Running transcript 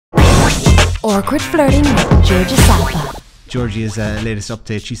Awkward Flirting with Georgia Salpa. Georgia's latest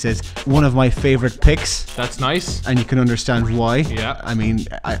update. She says, one of my favourite pics. That's nice. And you can understand why. Yeah. I mean,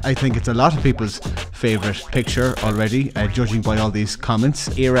 I think it's a lot of people's favourite picture already, judging by all these comments.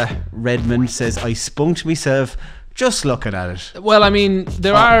 Ira Redmond says, I spunked myself just looking at it. Well, I mean,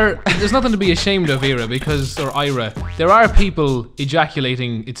 there's nothing to be ashamed of, Ira, there are people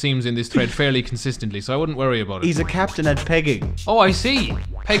ejaculating, it seems, in this thread fairly consistently, so I wouldn't worry about it. He's a captain at pegging. Oh, I see.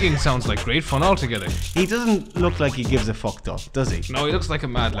 Pegging sounds like great fun altogether. He doesn't look like he gives a fuck though, does he? No, he looks like a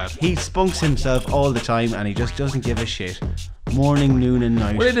mad lad. He spunks himself all the time and he just doesn't give a shit. Morning, noon and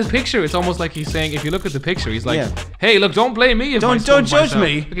night. Well, in this picture, it's almost like he's saying, if you look at the picture, he's like, hey, look, don't blame me if don't judge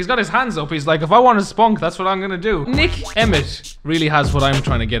me. Like, he's got his hands up. He's like, if I want to spunk, that's what I'm going to do. Nick Emmett really has what I'm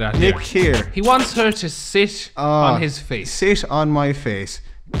trying to get at here. Nick here. He wants her to sit on his face. Sit on my face.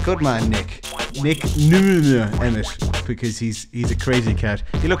 Good man, Nick. Nick Emmett, because he's a crazy cat.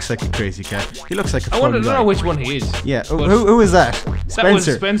 He looks like a crazy cat. He looks like a fun guy. I don't know which one he is. Yeah. Who is that? Spencer. That was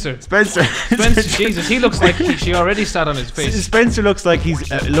Spencer. Spencer. Jesus, he looks like she already sat on his face. Spencer looks like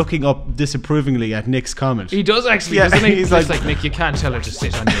he's looking up disapprovingly at Nick's comment. He does actually, doesn't he? He's like, Nick, you can't tell her to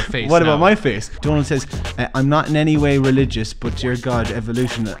sit on your face. What about my face? Donald says, I'm not in any way religious, but dear God,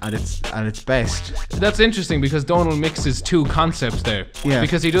 evolution at its best. That's interesting because Donald mixes two concepts there. Yeah.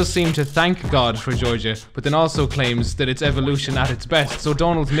 Because he does seem to thank God for Georgia, but then also claims that it's evolution at its best. So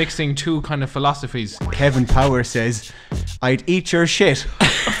Donald's mixing two kind of philosophies. Kevin Power says, I'd eat your shit.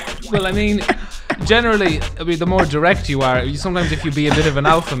 Well, I mean, generally, the more direct you are, sometimes if you be a bit of an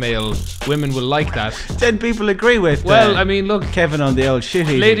alpha male, women will like that. 10 people agree with Well, I mean, look, Kevin on the old shit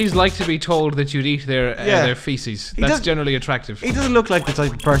eating. Ladies like to be told that you'd eat their feces. That's generally attractive. He doesn't look like the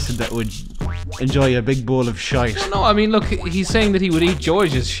type of person that would enjoy a big bowl of shite. No, I mean, look, he's saying that he would eat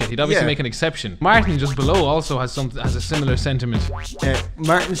George's shit. He'd obviously make an exception. Martin just below also has a similar sentiment.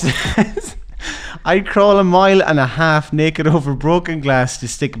 Martin says, I'd crawl 1.5 miles naked over broken glass to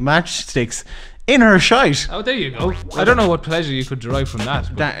stick matchsticks in her shite. Oh, there you go. I don't know what pleasure you could derive from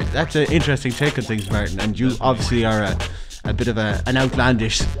that. That's an interesting take on things, Martin, and you obviously are a bit of an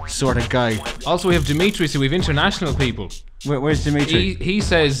outlandish sort of guy. Also, we have Dimitri, so we have international people. Where's Dimitri? He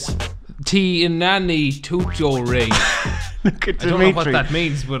says, Ti inani tuto re. Look at Dimitri. I don't know what that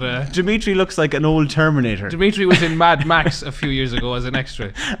means, but Dimitri looks like an old Terminator. Dimitri was in Mad Max a few years ago as an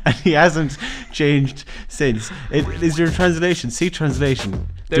extra, and he hasn't changed since. Is there a translation? See translation.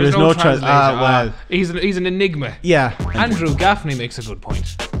 There is no translation. Well, he's an enigma. Yeah. Andrew Gaffney makes a good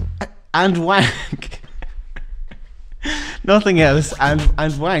point. And wank. Nothing else,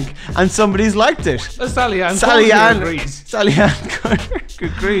 and wank, and somebody's liked it. Sally Ann agrees. Sally Ann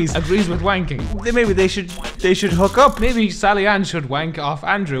agrees with wanking. Maybe they should hook up. Maybe Sally Ann should wank off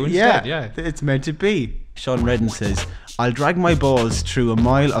Andrew instead. Yeah, it's meant to be. Sean Redden says, I'll drag my balls through 1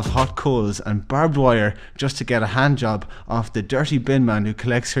 mile of hot coals and barbed wire just to get a hand job off the dirty bin man who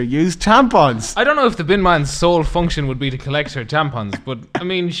collects her used tampons. I don't know if the bin man's sole function would be to collect her tampons, but I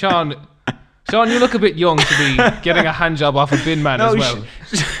mean, Sean, you look a bit young to be getting a hand job off a bin man as well.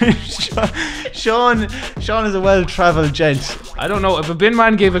 Sean is a well-travelled gent. I don't know, if a bin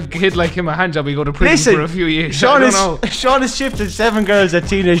man gave a kid like him a hand job, he'd go to prison for a few years. Sean has shifted 7 girls at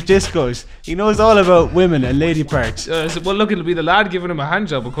teenage discos. He knows all about women and lady parts. Well, look, it'll be the lad giving him a hand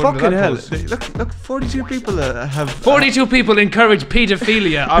job according to that post. Look, 42 people have... 42 people encourage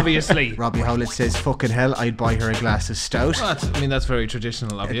paedophilia, obviously. Robbie Howlett says, fucking hell, I'd buy her a glass of stout. Well, that's very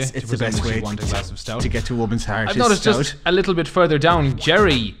traditional of you. It's the best way want a glass of stout to get to a woman's heart. I've noticed stout. Just a little bit further down,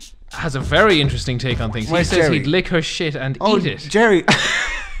 Jerry has a very interesting take on things. He says he'd lick her shit and eat it. Jerry.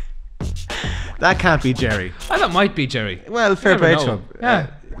 That can't be Jerry. That might be Jerry. Well, fair play to him. Yeah.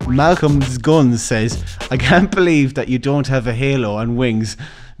 Malcolm's Guns says, I can't believe that you don't have a halo and wings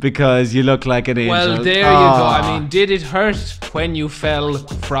because you look like an angel. Well, there you go. I mean, did it hurt when you fell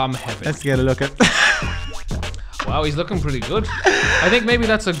from heaven? Let's get a look at... Wow, he's looking pretty good. I think maybe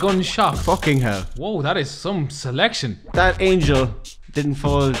that's a gun shot. Fucking hell. Whoa, that is some selection. That angel didn't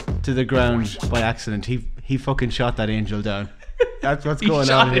fall to the ground by accident. He fucking shot that angel down. That's what's going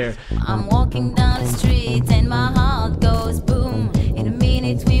on here. I'm walking down the street and my heart goes boom. In a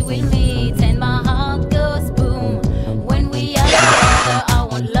minute we will meet and my heart goes